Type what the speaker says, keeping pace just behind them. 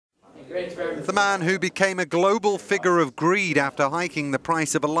The man who became a global figure of greed after hiking the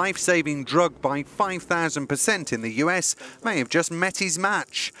price of a life-saving drug by 5,000% in the US may have just met his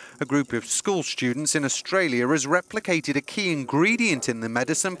match. A group of school students in Australia has replicated a key ingredient in the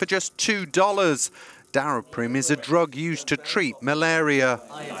medicine for just $2. Daraprim is a drug used to treat malaria.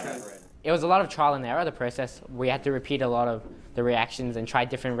 It was a lot of trial and error, the process. We had to repeat a lot of the reactions and try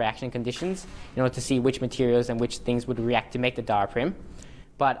different reaction conditions in order to see which materials and which things would react to make the Daraprim.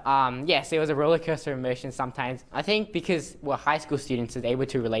 But yes, it was a roller coaster of emotions sometimes. I think because we're high school students, it's able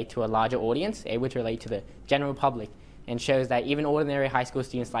to relate to a larger audience, able to relate to the general public, and shows that even ordinary high school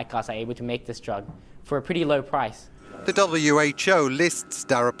students like us are able to make this drug for a pretty low price. The WHO lists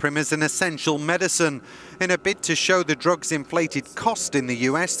Daraprim as an essential medicine. In a bid to show the drug's inflated cost in the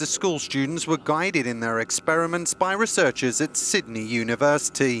US, the school students were guided in their experiments by researchers at Sydney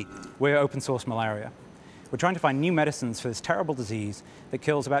University. We're open source malaria. We're trying to find new medicines for this terrible disease that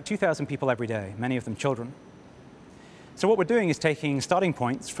kills about 2,000 people every day, many of them children. So what we're doing is taking starting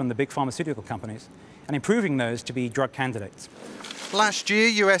points from the big pharmaceutical companies and improving those to be drug candidates. Last year,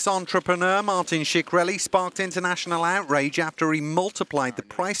 US entrepreneur Martin Shkreli sparked international outrage after he multiplied the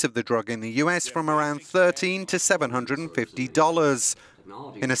price of the drug in the US from around $13 to $750.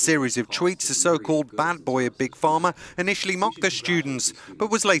 In a series of tweets, the so-called bad boy of Big Pharma initially mocked the students,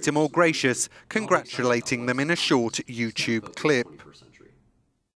 but was later more gracious, congratulating them in a short YouTube clip.